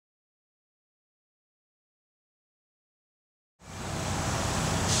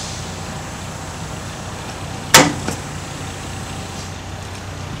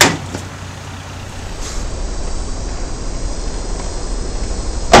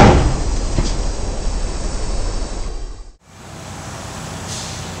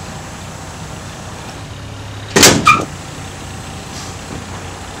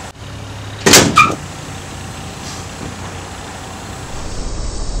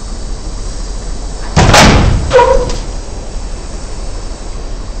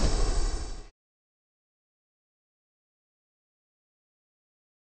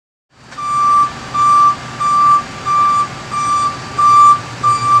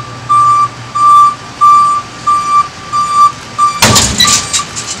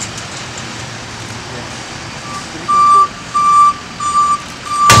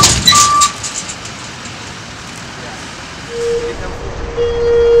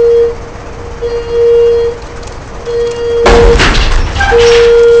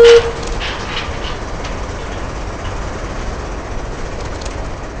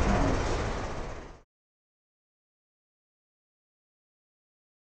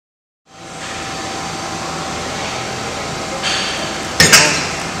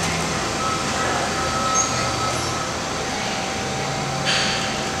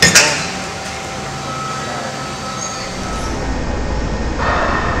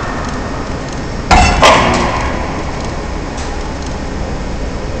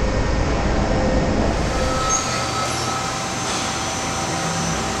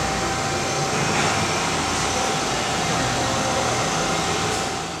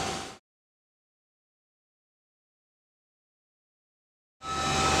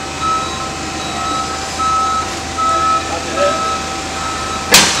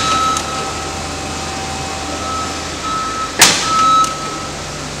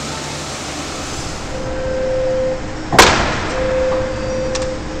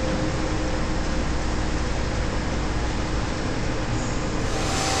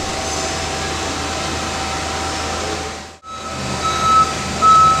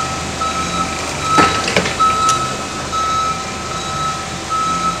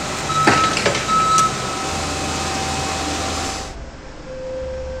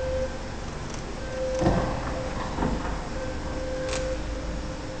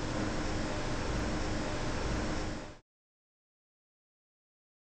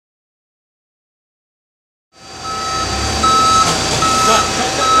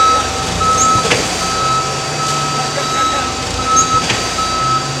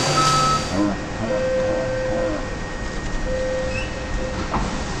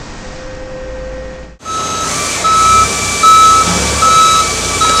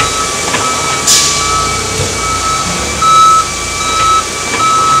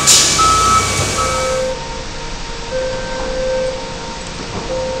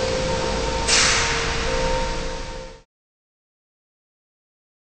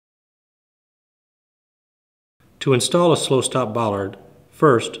To install a SlowStop Bollard,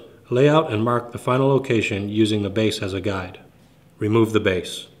 first, lay out and mark the final location using the base as a guide. Remove the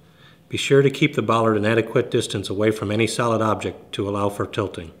base. Be sure to keep the bollard an adequate distance away from any solid object to allow for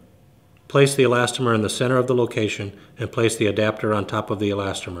tilting. Place the elastomer in the center of the location and place the adapter on top of the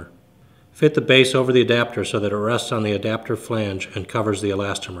elastomer. Fit the base over the adapter so that it rests on the adapter flange and covers the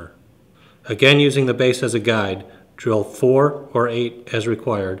elastomer. Again, using the base as a guide, drill 4 or 8 as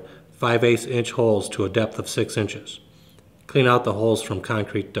required 5/8 inch holes to a depth of 6 inches. Clean out the holes from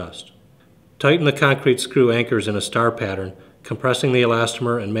concrete dust. Tighten the concrete screw anchors in a star pattern, compressing the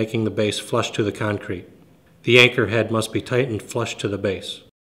elastomer and making the base flush to the concrete. The anchor head must be tightened flush to the base.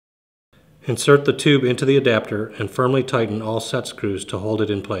 Insert the tube into the adapter and firmly tighten all set screws to hold it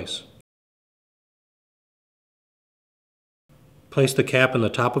in place. Place the cap in the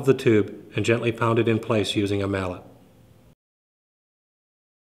top of the tube and gently pound it in place using a mallet.